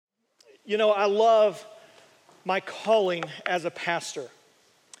You know, I love my calling as a pastor.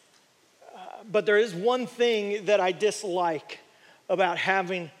 But there is one thing that I dislike about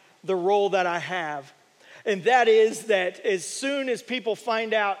having the role that I have. And that is that as soon as people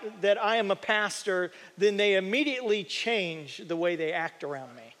find out that I am a pastor, then they immediately change the way they act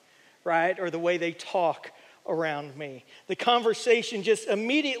around me, right? Or the way they talk around me. The conversation just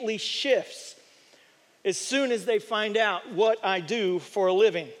immediately shifts as soon as they find out what I do for a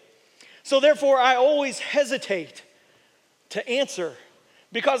living. So therefore, I always hesitate to answer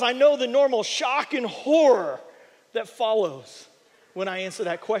because I know the normal shock and horror that follows when I answer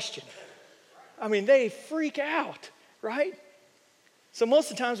that question. I mean, they freak out, right? So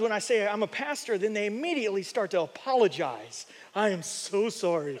most of the times when I say I'm a pastor, then they immediately start to apologize. I am so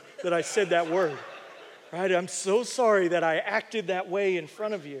sorry that I said that word, right? I'm so sorry that I acted that way in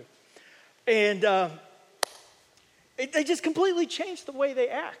front of you. And they just completely changed the way they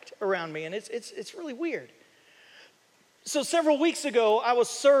act around me, and it's really weird. So several weeks ago, I was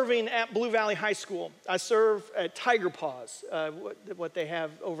serving at Blue Valley High School. I serve at Tiger Paws, what they have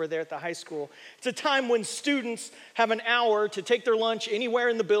over there at the high school. It's a time when students have an hour to take their lunch anywhere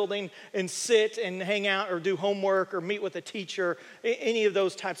in the building and sit and hang out or do homework or meet with a teacher, any of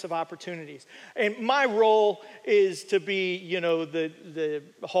those types of opportunities. And my role is to be, the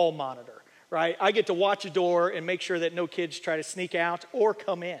hall monitor, right? I get to watch a door and make sure that no kids try to sneak out or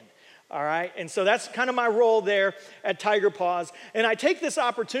come in. All right, and so that's kind of my role there at Tiger Paws. And I take this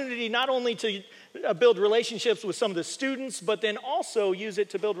opportunity not only to build relationships with some of the students, but then also use it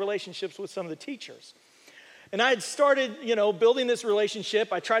to build relationships with some of the teachers. And I had started, building this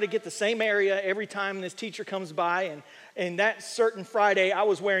relationship. I try to get the same area every time this teacher comes by. And that certain Friday, I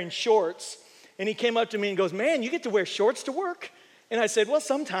was wearing shorts. And he came up to me and goes, "Man, you get to wear shorts to work?" And I said, "Well,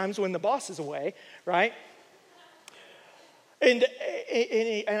 sometimes when the boss is away, right?" And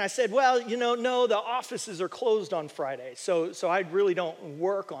I said, "Well, no, the offices are closed on Fridays, so I really don't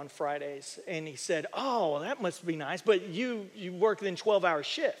work on Fridays." And he said, "Oh, well, that must be nice, but you work then 12-hour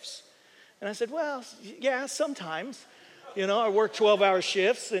shifts." And I said, "Well, yeah, sometimes, I work 12-hour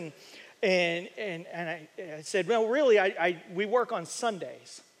shifts." And I said, "Well, really, we work on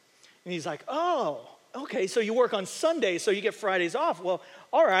Sundays." And he's like, "Oh, okay, so you work on Sundays, so you get Fridays off. Well,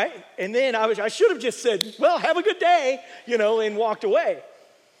 all right." And then I should have just said, "Well, have a good day," and walked away.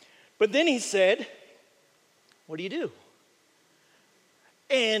 But then he said, "What do you do?"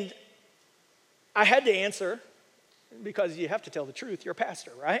 And I had to answer because you have to tell the truth. You're a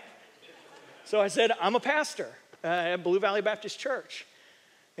pastor, right? So I said, "I'm a pastor at Blue Valley Baptist Church."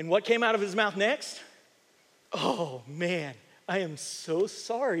 And what came out of his mouth next? "Oh, man, I am so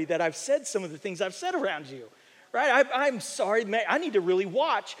sorry that I've said some of the things I've said around you." Right? I'm sorry, man. I need to really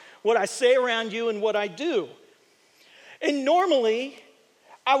watch what I say around you and what I do. And normally,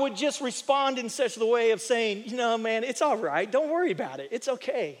 I would just respond in such the way of saying, "Man, it's all right. Don't worry about it. It's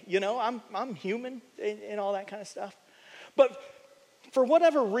okay. I'm human," and all that kind of stuff. But for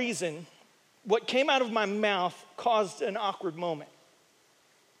whatever reason, what came out of my mouth caused an awkward moment.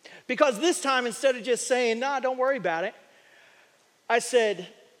 Because this time, instead of just saying, "Nah, don't worry about it," I said,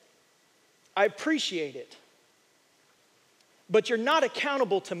 "I appreciate it, but you're not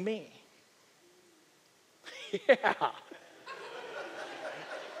accountable to me."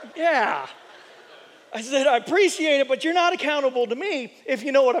 Yeah. I said, "I appreciate it, but you're not accountable to me, if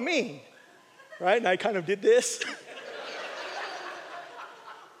you know what I mean." Right? And I kind of did this.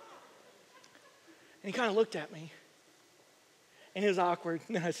 And he kind of looked at me. And it was awkward.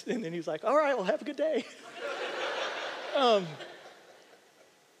 And then he was like, "All right, well, have a good day."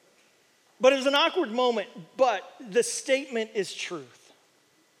 But it was an awkward moment, but the statement is truth.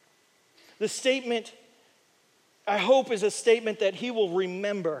 The statement, I hope, is a statement that he will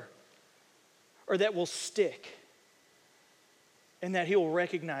remember or that will stick. And that he will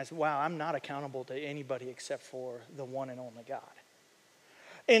recognize, wow, I'm not accountable to anybody except for the one and only God.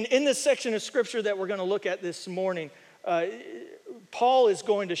 And in this section of scripture that we're going to look at this morning, Paul is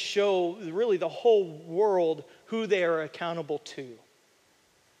going to show really the whole world who they are accountable to.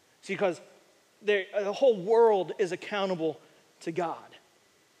 See, because the whole world is accountable to God.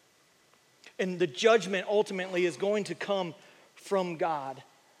 And the judgment ultimately is going to come from God.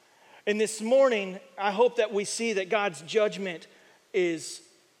 And this morning, I hope that we see that God's judgment is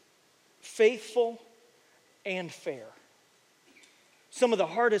faithful and fair. Some of the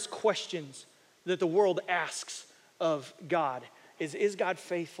hardest questions that the world asks of God is God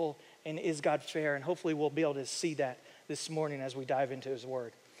faithful and is God fair? And hopefully we'll be able to see that this morning as we dive into his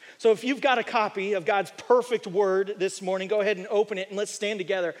word. So if you've got a copy of God's perfect word this morning, go ahead and open it and let's stand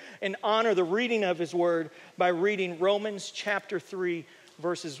together and honor the reading of his word by reading Romans chapter 3,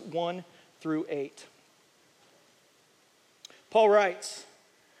 verses 1 through 8. Paul writes,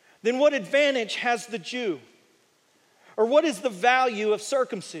 "Then what advantage has the Jew? Or what is the value of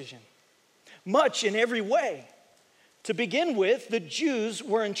circumcision? Much in every way. To begin with, the Jews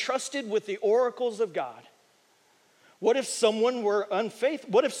were entrusted with the oracles of God. What if some were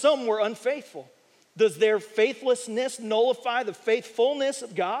unfaithful? Does their faithlessness nullify the faithfulness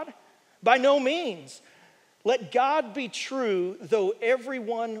of God? By no means. Let God be true, though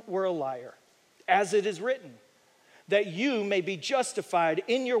everyone were a liar, as it is written, that you may be justified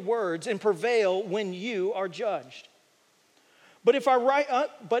in your words and prevail when you are judged. But if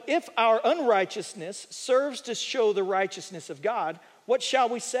our unrighteousness serves to show the righteousness of God, what shall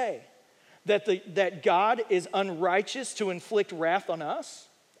we say? That God is unrighteous to inflict wrath on us?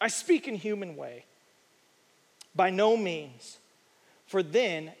 I speak in human way. By no means. For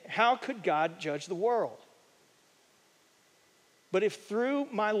then, how could God judge the world? But if through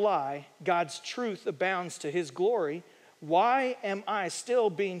my lie, God's truth abounds to his glory, why am I still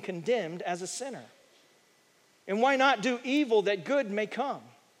being condemned as a sinner? And why not do evil that good may come?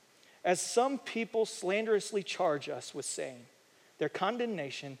 As some people slanderously charge us with saying, their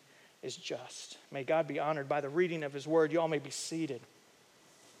condemnation is just." May God be honored by the reading of his word. You all may be seated.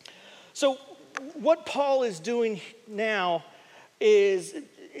 So what Paul is doing now is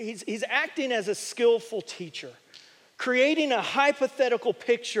he's acting as a skillful teacher, creating a hypothetical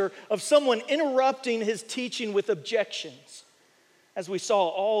picture of someone interrupting his teaching with objections, as we saw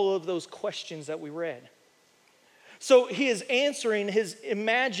all of those questions that we read. So he is answering his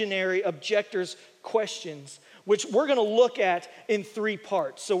imaginary objectors' questions, which we're going to look at in 3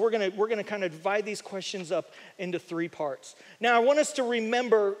 parts. So we're going to kind of divide these questions up into 3 parts. Now, I want us to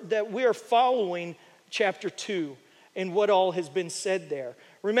remember that we are following chapter 2 and what all has been said there.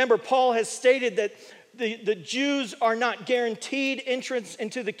 Remember, Paul has stated that the Jews are not guaranteed entrance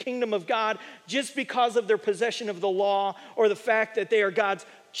into the kingdom of God just because of their possession of the law or the fact that they are God's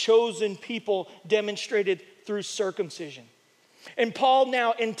chosen people demonstrated through circumcision. And Paul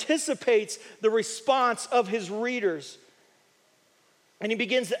now anticipates the response of his readers. And he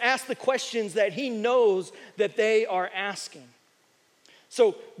begins to ask the questions that he knows that they are asking.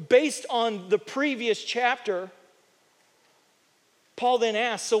 So based on the previous chapter, Paul then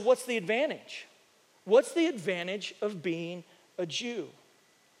asks, so what's the advantage? What's the advantage of being a Jew?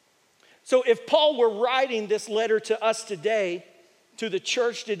 So if Paul were writing this letter to us today, to the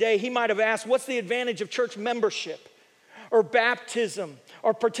church today, he might have asked, what's the advantage of church membership or baptism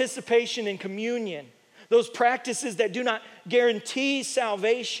or participation in communion? Those practices that do not guarantee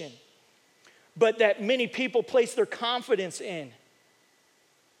salvation, but that many people place their confidence in.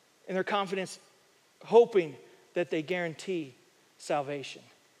 And their confidence hoping that they guarantee salvation.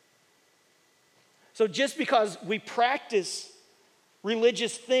 So just because we practice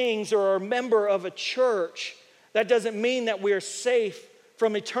religious things or are a member of a church, that doesn't mean that we are safe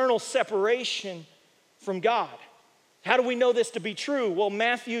from eternal separation from God. How do we know this to be true? Well,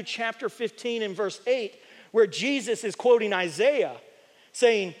 Matthew chapter 15 and verse 8, where Jesus is quoting Isaiah,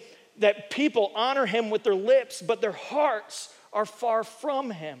 saying that people honor him with their lips, but their hearts are far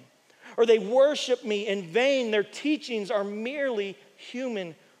from him. Or they worship me in vain. Their teachings are merely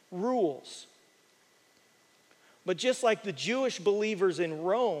human rules. But just like the Jewish believers in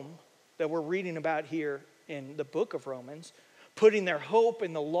Rome that we're reading about here in the book of Romans, putting their hope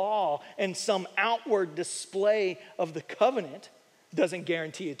in the law and some outward display of the covenant doesn't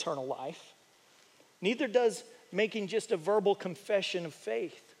guarantee eternal life. Neither does making just a verbal confession of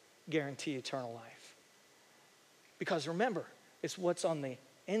faith guarantee eternal life. Because remember, it's what's on the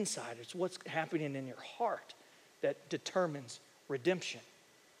inside, it's what's happening in your heart that determines redemption.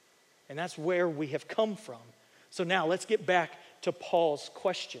 And that's where we have come from. So now let's get back to Paul's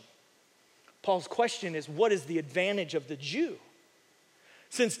question. Paul's question is, what is the advantage of the Jew?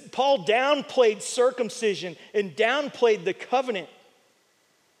 Since Paul downplayed circumcision and downplayed the covenant,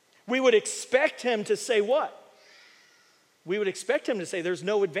 we would expect him to say what? We would expect him to say there's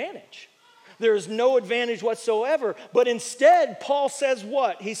no advantage. There is no advantage whatsoever. But instead, Paul says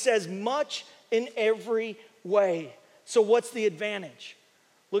what? He says much in every way. So what's the advantage?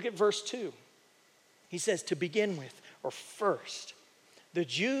 Look at verse 2. He says, to begin with, or first, the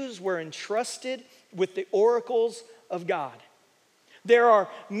Jews were entrusted with the oracles of God. There are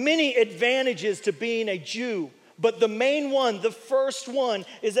many advantages to being a Jew, but the main one, the first one,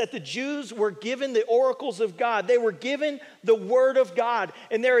 is that the Jews were given the oracles of God. They were given the Word of God,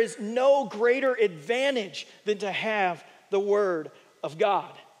 and there is no greater advantage than to have the Word of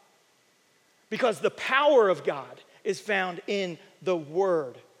God. Because the power of God is found in the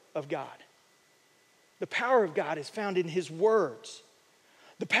Word of God. The power of God is found in His words.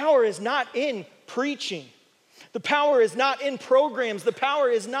 The power is not in preaching. The power is not in programs. The power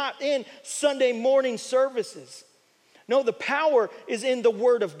is not in Sunday morning services. No, the power is in the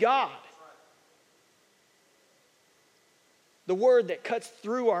Word of God. The Word that cuts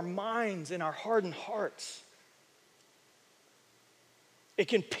through our minds and our hardened hearts. It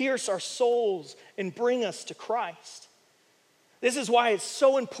can pierce our souls and bring us to Christ. This is why it's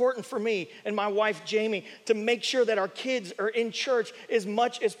so important for me and my wife Jamie to make sure that our kids are in church as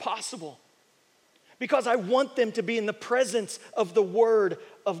much as possible. Because I want them to be in the presence of the Word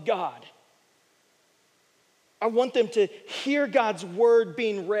of God. I want them to hear God's Word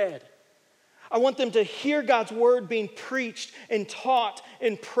being read. I want them to hear God's Word being preached and taught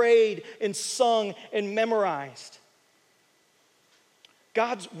and prayed and sung and memorized.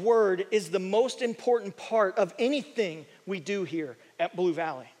 God's Word is the most important part of anything we do here at Blue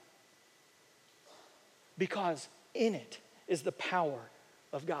Valley. Because in it is the power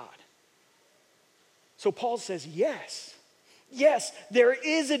of God. So Paul says, yes, there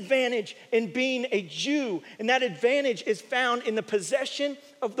is advantage in being a Jew, and that advantage is found in the possession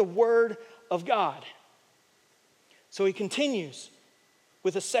of the Word of God. So he continues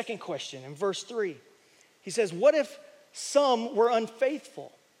with a second question in verse 3. He says, what if some were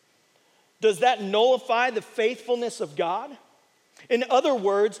unfaithful? Does that nullify the faithfulness of God? In other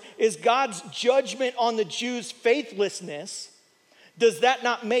words, is God's judgment on the Jews' faithlessness, does that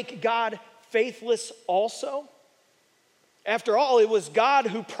not make God faithless also? After all, it was God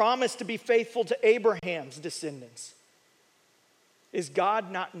who promised to be faithful to Abraham's descendants. Is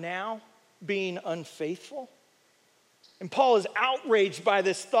God not now being unfaithful? And Paul is outraged by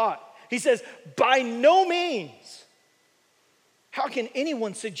this thought. He says, by no means. How can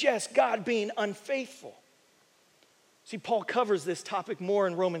anyone suggest God being unfaithful? See, Paul covers this topic more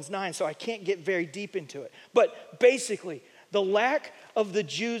in Romans 9, so I can't get very deep into it. But basically, the lack of the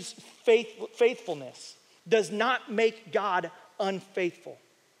Jews' faithfulness does not make God unfaithful.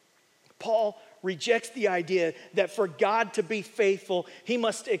 Paul rejects the idea that for God to be faithful, he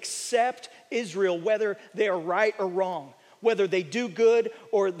must accept Israel whether they are right or wrong, whether they do good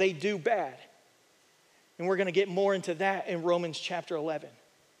or they do bad. And we're going to get more into that in Romans chapter 11.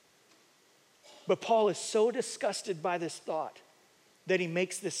 But Paul is so disgusted by this thought that he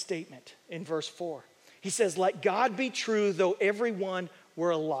makes this statement in verse 4. He says, let God be true, though everyone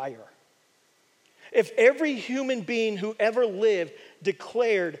were a liar. If every human being who ever lived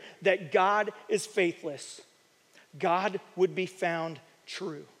declared that God is faithless, God would be found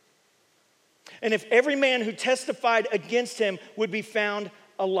true. And if every man who testified against him would be found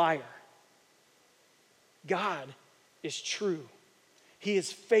a liar. God is true. He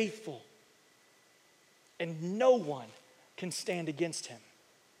is faithful. And no one can stand against him.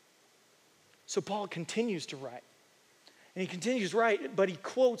 So Paul continues to write. And he continues to write, but he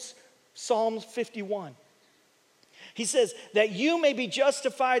quotes Psalms 51. He says, that you may be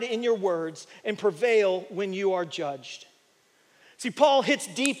justified in your words and prevail when you are judged. See, Paul hits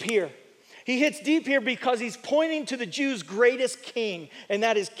deep here. He hits deep here because he's pointing to the Jews' greatest king, and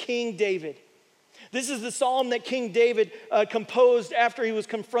that is King David. This is the psalm that King David composed after he was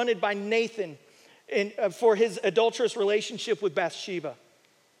confronted by Nathan for his adulterous relationship with Bathsheba.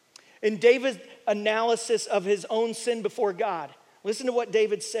 In David's analysis of his own sin before God, listen to what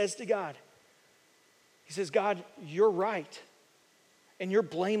David says to God. He says, God, you're right, and you're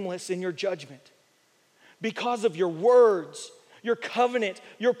blameless in your judgment. Because of your words, your covenant,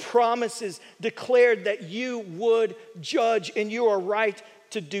 your promises declared that you would judge, and you are right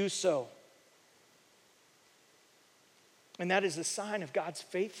to do so. And that is a sign of God's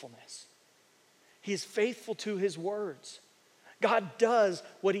faithfulness. He is faithful to his words. God does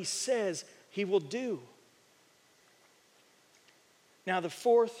what he says he will do. Now the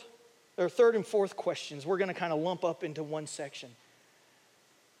third and fourth questions, we're going to kind of lump up into one section.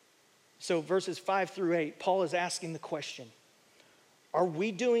 So verses 5 through 8, Paul is asking the question, are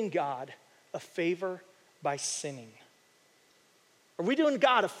we doing God a favor by sinning? Are we doing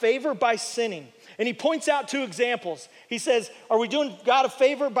God a favor by sinning? And he points out two examples. He says, are we doing God a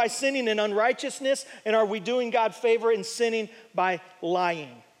favor by sinning in unrighteousness? And are we doing God a favor in sinning by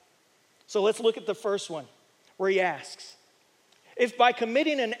lying? So let's look at the first one, where he asks, if by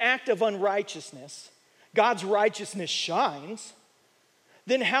committing an act of unrighteousness, God's righteousness shines,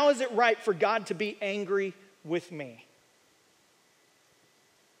 then how is it right for God to be angry with me?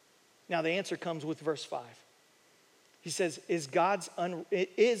 Now the answer comes with verse 5. He says, is God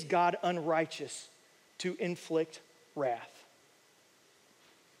unrighteous to inflict wrath?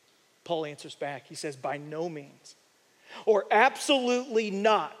 Paul answers back. He says, by no means. Or absolutely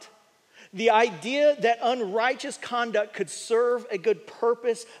not. The idea that unrighteous conduct could serve a good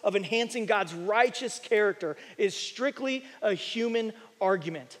purpose of enhancing God's righteous character is strictly a human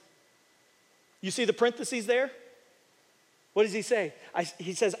argument. You see the parentheses there? What does he say?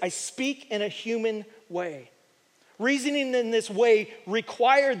 He says, I speak in a human way. Reasoning in this way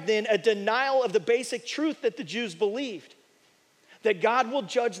required then a denial of the basic truth that the Jews believed, that God will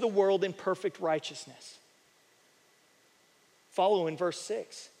judge the world in perfect righteousness. Follow in verse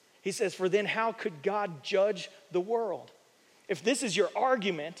 6. He says, for then how could God judge the world? If this is your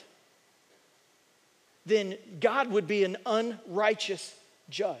argument, then God would be an unrighteous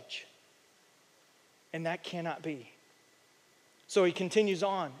judge. And that cannot be. So he continues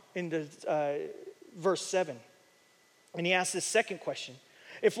on into verse 7. And he asks this second question.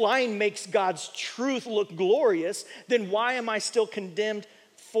 If lying makes God's truth look glorious, then why am I still condemned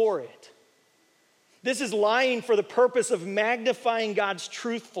for it? This is lying for the purpose of magnifying God's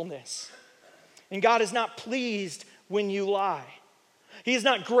truthfulness. And God is not pleased when you lie. He is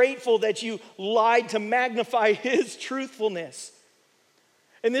not grateful that you lied to magnify his truthfulness.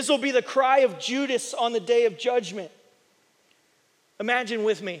 And this will be the cry of Judas on the day of judgment. Imagine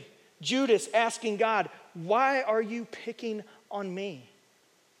with me, Judas asking God, why are you picking on me?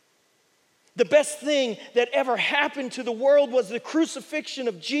 The best thing that ever happened to the world was the crucifixion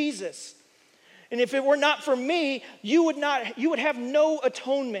of Jesus. And if it were not for me, you would have no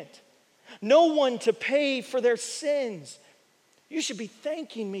atonement, no one to pay for their sins. You should be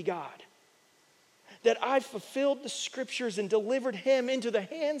thanking me, God, that I fulfilled the scriptures and delivered him into the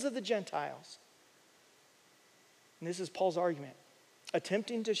hands of the Gentiles. And this is Paul's argument.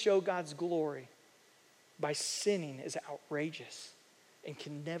 Attempting to show God's glory by sinning is outrageous and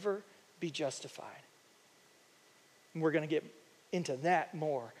can never be justified. And we're going to get into that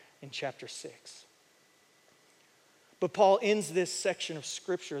more in chapter 6. But Paul ends this section of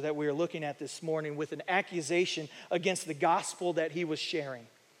scripture that we are looking at this morning with an accusation against the gospel that he was sharing.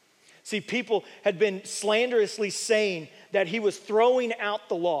 See, people had been slanderously saying that he was throwing out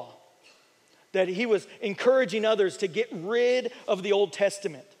the law, that he was encouraging others to get rid of the Old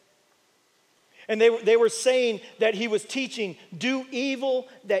Testament. And they were saying that he was teaching, do evil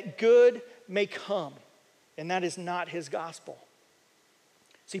that good may come. And that is not his gospel.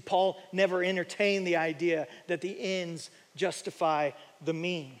 See, Paul never entertained the idea that the ends justify the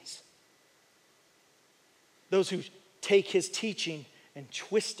means. Those who take his teaching and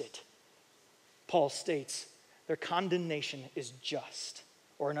twist it, Paul states, their condemnation is just.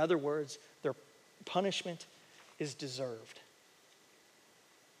 Or in other words, their punishment is deserved.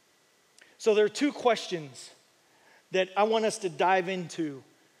 So there are two questions that I want us to dive into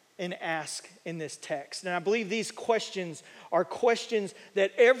and ask in this text. And I believe these questions are questions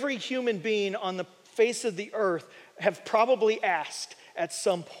that every human being on the face of the earth have probably asked at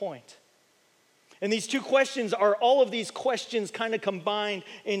some point. And these two questions are all of these questions kind of combined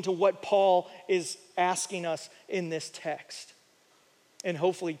into what Paul is asking us in this text, and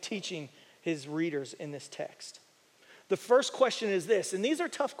hopefully teaching his readers in this text. The first question is this, and these are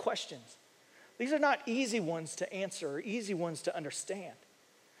tough questions. These are not easy ones to answer or easy ones to understand.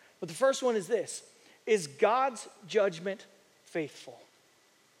 But the first one is this: is God's judgment faithful?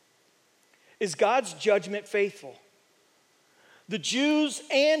 Is God's judgment faithful? The Jews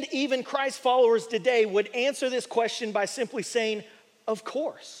and even Christ followers today would answer this question by simply saying, of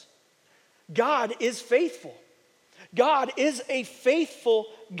course. God is faithful. God is a faithful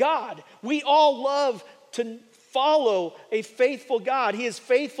God. We all love to follow a faithful God. He is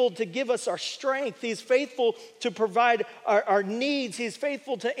faithful to give us our strength. He is faithful to provide our needs. He is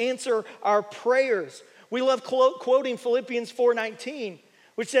faithful to answer our prayers. We love quoting Philippians 4:19,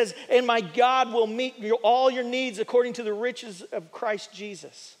 which says, and my God will meet all your needs according to the riches of Christ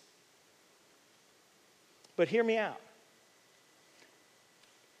Jesus. But hear me out.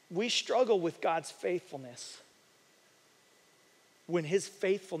 We struggle with God's faithfulness when his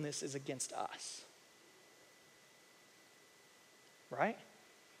faithfulness is against us. Right?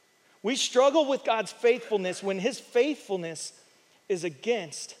 We struggle with God's faithfulness when his faithfulness is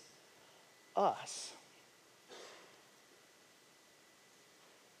against us.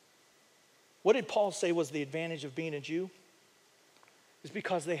 What did Paul say was the advantage of being a Jew? It's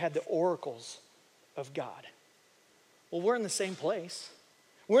because they had the oracles of God. Well, we're in the same place.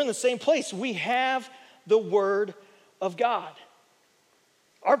 We're in the same place. We have the word of God.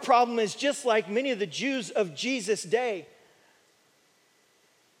 Our problem is just like many of the Jews of Jesus' day,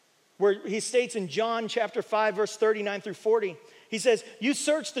 where he states in John chapter 5, verse 39 through 40, he says, you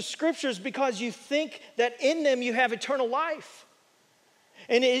search the scriptures because you think that in them you have eternal life.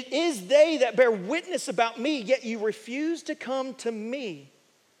 And it is they that bear witness about me, yet you refuse to come to me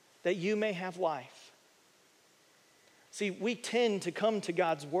that you may have life. See, we tend to come to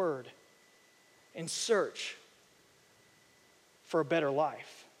God's word and search for a better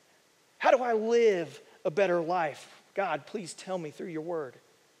life. How do I live a better life? God, please tell me through your word.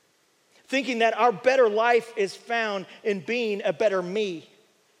 Thinking that our better life is found in being a better me.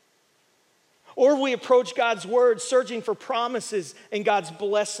 Or we approach God's word searching for promises and God's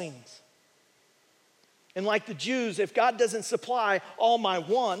blessings. And like the Jews, if God doesn't supply all my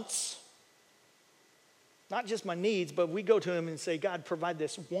wants, not just my needs, but we go to him and say, God, provide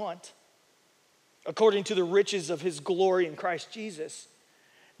this want according to the riches of his glory in Christ Jesus,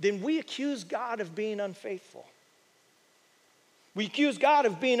 then we accuse God of being unfaithful. We accuse God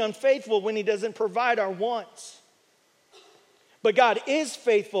of being unfaithful when he doesn't provide our wants. But God is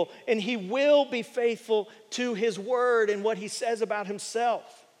faithful, and he will be faithful to his word and what he says about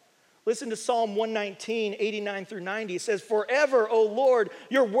himself. Listen to Psalm 119, 89 through 90. It says, forever, O Lord,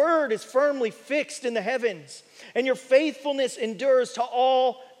 your word is firmly fixed in the heavens, and your faithfulness endures to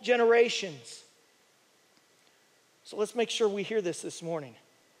all generations. So let's make sure we hear this morning.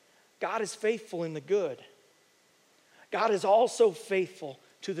 God is faithful in the good. God is also faithful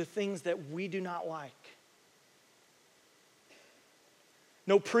to the things that we do not like.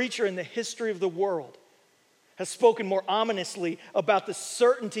 No preacher in the history of the world has spoken more ominously about the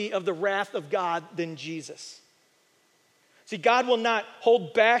certainty of the wrath of God than Jesus. See, God will not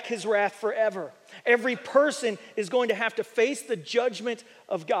hold back his wrath forever. Every person is going to have to face the judgment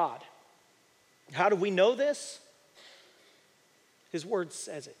of God. How do we know this? His word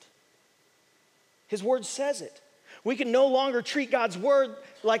says it. His word says it. We can no longer treat God's word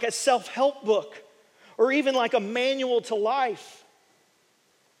like a self-help book or even like a manual to life.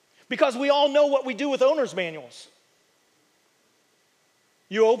 Because we all know what we do with owner's manuals.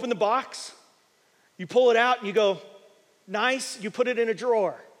 You open the box, you pull it out, and you go, nice, you put it in a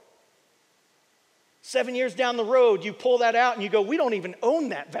drawer. 7 years down the road, you pull that out and you go, we don't even own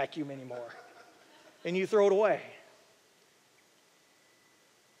that vacuum anymore. And you throw it away.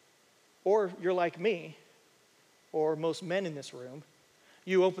 Or you're like me, or most men in this room.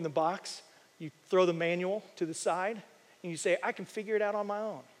 You open the box, you throw the manual to the side, and you say, I can figure it out on my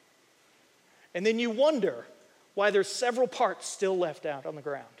own. And then you wonder why there's several parts still left out on the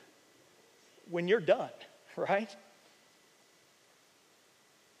ground when you're done, right?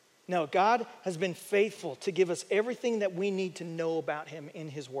 No, God has been faithful to give us everything that we need to know about him in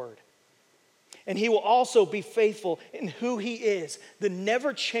his word. And he will also be faithful in who he is, the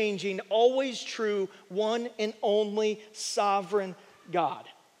never-changing, always true, one and only sovereign God.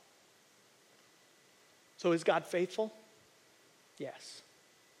 So is God faithful? Yes.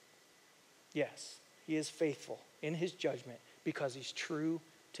 Yes, he is faithful in his judgment because he's true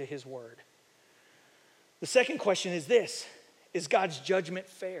to his word. The second question is this: is God's judgment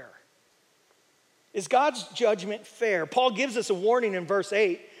fair? Is God's judgment fair? Paul gives us a warning in verse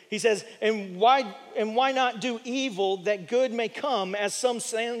 8. He says, and why not do evil that good may come, as some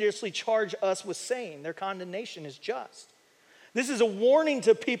slanderously charge us with saying? Their condemnation is just. This is a warning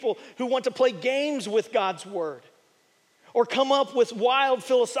to people who want to play games with God's word, or come up with wild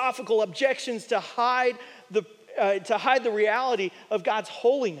philosophical objections to hide the reality of God's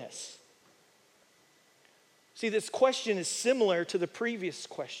holiness. See, this question is similar to the previous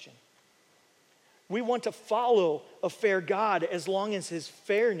question. We want to follow a fair God as long as his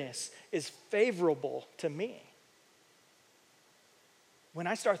fairness is favorable to me. When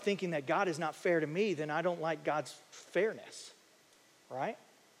I start thinking that God is not fair to me, then I don't like God's fairness, right?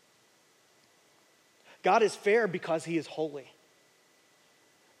 God is fair because he is holy.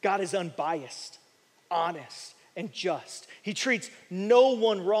 God is unbiased, honest, and just. He treats no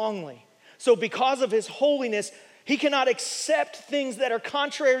one wrongly. So because of his holiness, he cannot accept things that are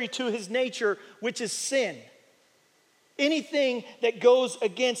contrary to his nature, which is sin. Anything that goes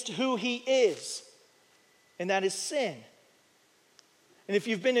against who he is, and that is sin. And if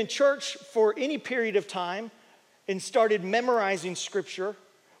you've been in church for any period of time and started memorizing scripture,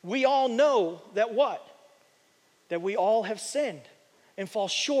 we all know that what? That we all have sinned and fall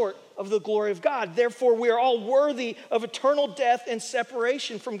short of the glory of God. Therefore, we are all worthy of eternal death and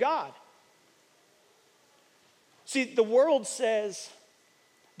separation from God. See, the world says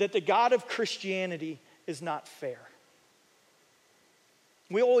that the God of Christianity is not fair.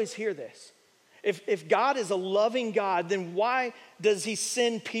 We always hear this. If God is a loving God, then why does he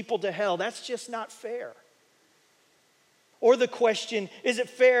send people to hell? That's just not fair. Or the question, is it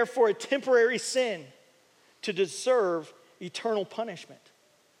fair for a temporary sin to deserve eternal punishment?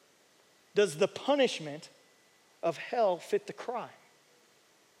 Does the punishment of hell fit the crime?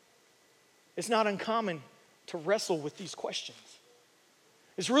 It's not uncommon to wrestle with these questions.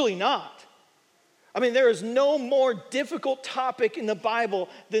 It's really not. I mean, there is no more difficult topic in the Bible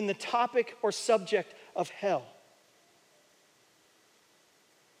than the topic or subject of hell.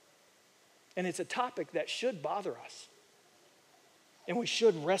 And it's a topic that should bother us. And we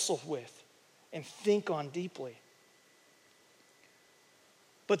should wrestle with and think on deeply.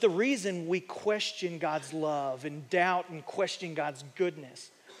 But the reason we question God's love and doubt and question God's goodness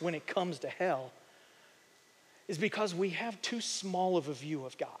when it comes to hell is because we have too small of a view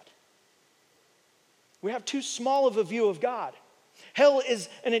of God. We have too small of a view of God. Hell is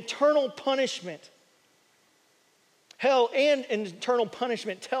an eternal punishment. Hell and an eternal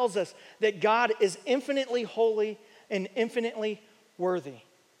punishment tells us that God is infinitely holy and infinitely worthy.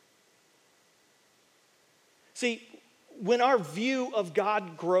 See, when our view of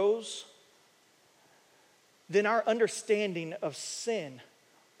God grows, then our understanding of sin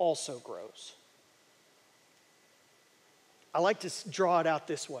also grows. I like to draw it out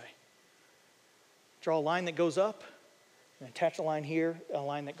this way. Draw a line that goes up and attach a line here, a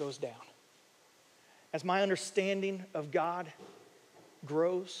line that goes down. As my understanding of God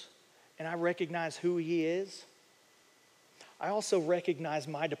grows and I recognize who He is, I also recognize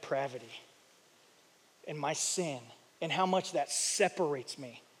my depravity and my sin and how much that separates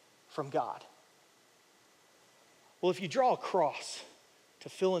me from God. Well, if you draw a cross to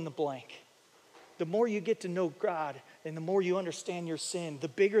fill in the blank, the more you get to know God and the more you understand your sin, the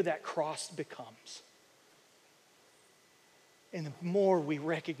bigger that cross becomes. And the more we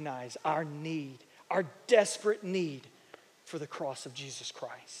recognize our need, our desperate need for the cross of Jesus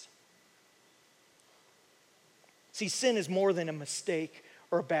Christ. See, sin is more than a mistake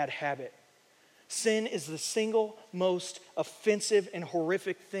or a bad habit. Sin is the single most offensive and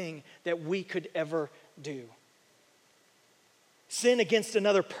horrific thing that we could ever do. Sin against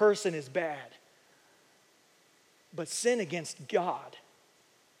another person is bad. But sin against God,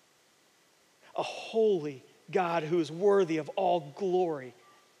 a holy God who is worthy of all glory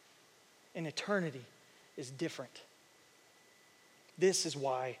in eternity, is different. This is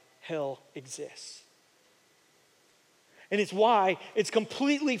why hell exists. And it's why it's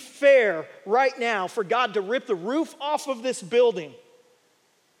completely fair right now for God to rip the roof off of this building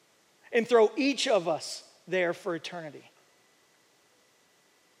and throw each of us there for eternity.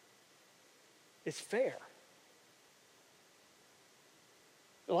 It's fair.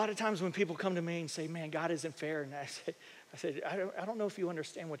 A lot of times when people come to me and say, man, God isn't fair, and I said, I don't know if you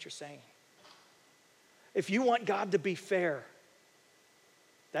understand what you're saying. If you want God to be fair,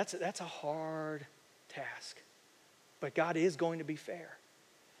 that's a hard task. But God is going to be fair,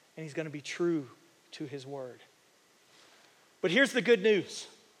 and He's going to be true to His word. But here's the good news.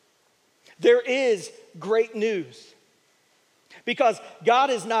 There is great news. Because God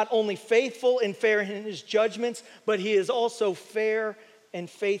is not only faithful and fair in His judgments, but He is also fair and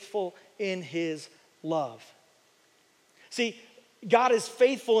faithful in His love. See, God is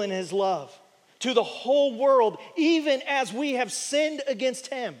faithful in His love to the whole world, even as we have sinned against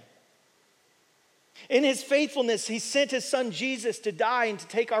Him. In His faithfulness, He sent His Son Jesus to die and to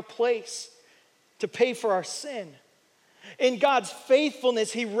take our place, to pay for our sin. In God's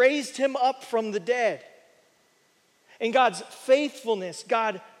faithfulness, He raised Him up from the dead. In God's faithfulness,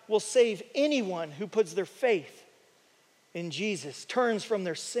 God will save anyone who puts their faith in Jesus, turns from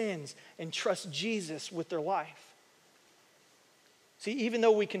their sins, and trusts Jesus with their life. See, even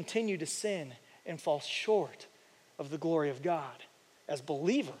though we continue to sin and fall short of the glory of God, as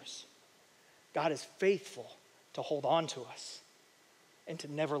believers, God is faithful to hold on to us and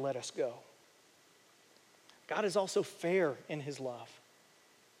to never let us go. God is also fair in His love.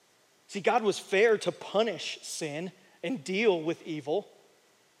 See, God was fair to punish sin and deal with evil,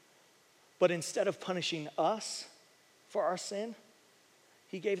 but instead of punishing us for our sin,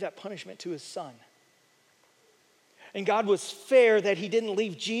 He gave that punishment to His Son. And God was fair that He didn't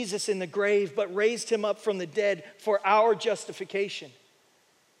leave Jesus in the grave, but raised Him up from the dead for our justification.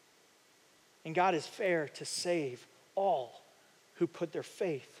 And God is fair to save all who put their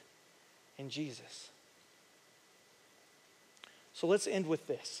faith in Jesus. So let's end with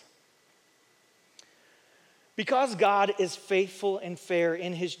this. Because God is faithful and fair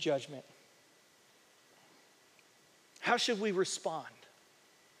in His judgment, how should we respond?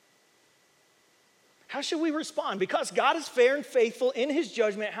 How should we respond? Because God is fair and faithful in His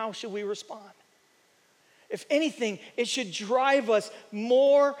judgment, how should we respond? If anything, it should drive us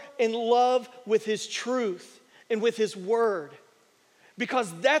more in love with His truth and with His word,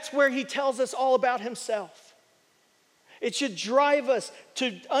 because that's where He tells us all about Himself. It should drive us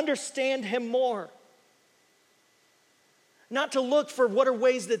to understand Him more. Not to look for what are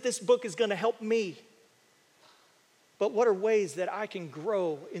ways that this book is going to help me, but what are ways that I can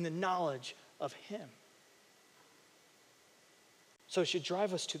grow in the knowledge of him? So it should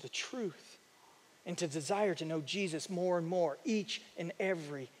drive us to the truth and to desire to know Jesus more and more each and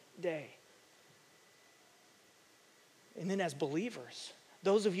every day. And then as believers,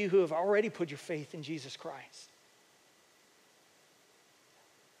 those of you who have already put your faith in Jesus Christ,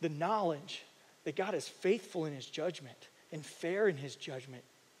 the knowledge that God is faithful in his judgment and fair in his judgment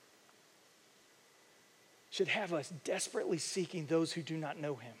should have us desperately seeking those who do not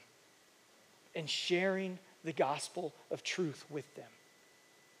know him and sharing the gospel of truth with them.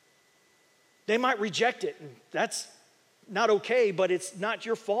 They might reject it, and that's not okay, but it's not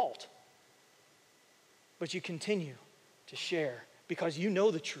your fault. But you continue to share because you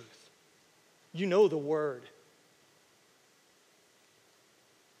know the truth. You know the word.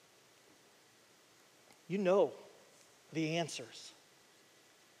 You know the answers.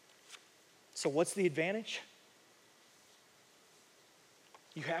 So what's the advantage?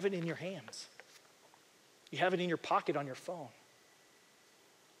 You have it in your hands. You have it in your pocket on your phone.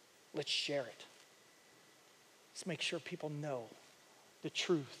 Let's share it. Let's make sure people know the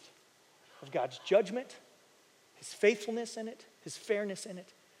truth of God's judgment, his faithfulness in it, his fairness in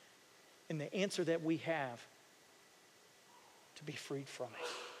it, and the answer that we have to be freed from it.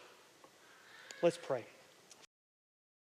 Let's pray.